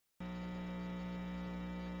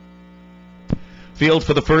Field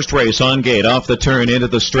for the first race on gate, off the turn, into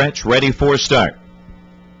the stretch, ready for start.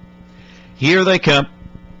 Here they come.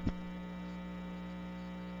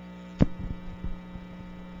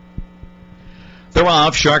 They're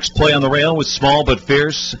off. Sharks Play on the rail with Small But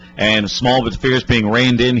Fierce, and Small But Fierce being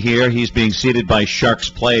reined in here. He's being seated by Sharks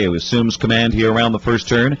Play, who assumes command here around the first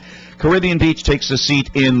turn. Caribbean Beach takes a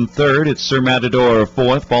seat in third. It's Sir Matador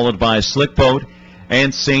fourth, followed by Slick Boat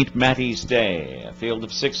and St. Matty's Day. A field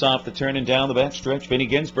of 6 off the turn and down the back stretch. Vinnie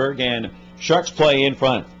Ginsberg and Sharks Play in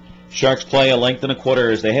front. Sharks Play a length and a quarter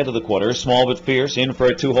as they head to the quarter. Small But Fierce in for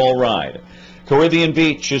a 2-hole ride. Caribbean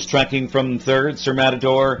Beach is tracking from third. Sir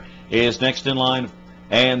Matador is next in line,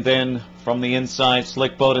 and then from the inside,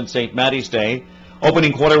 Slick Boat and St. Matty's Day.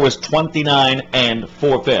 Opening quarter was 29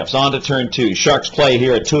 4/5. On to turn 2. Sharks Play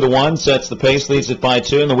here at 2-1, sets the pace, leads it by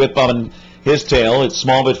 2, and the whip on his tail. It's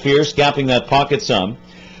Small But Fierce, gapping that pocket some.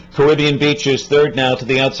 Caribbean Beach is third now. To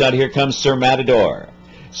the outside, here comes Sir Matador.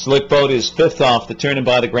 Slick Boat is fifth off the turn and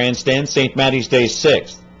by the grandstand. St. Matty's Day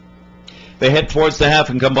sixth. They head towards the half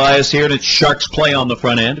and come by us here, and it's Sharks Play on the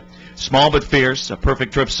front end. Small But Fierce, a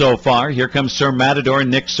perfect trip so far. Here comes Sir Matador and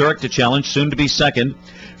Nick Zurich to challenge, soon to be second.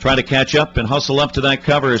 Trying to catch up and hustle up to that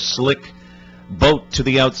cover. Slick Boat to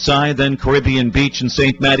the outside, then Caribbean Beach and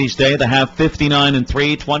St. Matty's Day. The half 59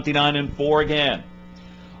 3, 29 4 again.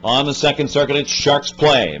 On the second circuit, it's Sharks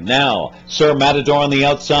Play. Now, Sir Matador on the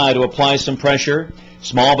outside to apply some pressure.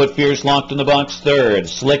 Small But Fierce locked in the box third.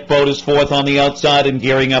 Slick Boat is fourth on the outside and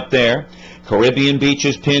gearing up there. Caribbean Beach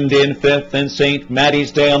is pinned in fifth, and St.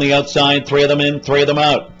 Matty's Day on the outside. 3 of them in, 3 of them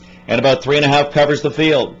out. And about 3.5 covers the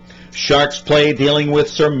field. Sharks Play dealing with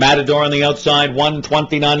Sir Matador on the outside,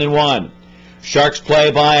 129 1. Sharks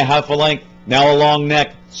Play by a half a length. Now a long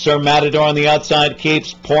neck. Sir Matador on the outside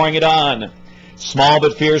keeps pouring it on. Small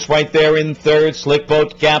But Fierce right there in third. Slick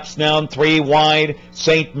Boat gaps down 3 wide.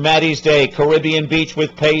 St. Matty's Day, Caribbean Beach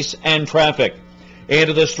with pace and traffic.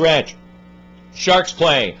 Into the stretch. Sharks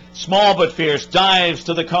Play. Small But Fierce dives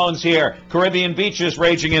to the cones here. Caribbean Beach is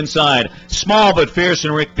raging inside. Small But Fierce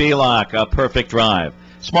and Rick Belloc, a perfect drive.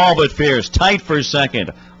 Small But Fierce tight for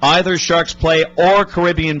second. Either Sharks Play or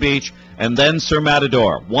Caribbean Beach, and then Sir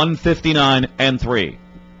Matador, 159 3.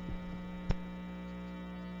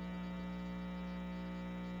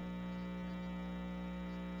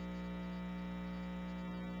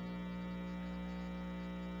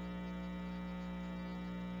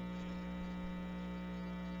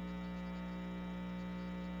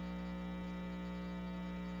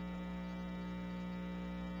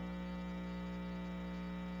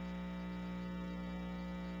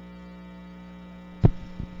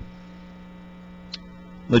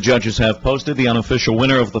 The judges have posted the unofficial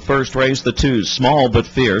winner of the first race, the 2, Small But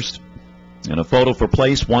Fierce, and a photo for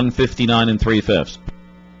place 159 3/5.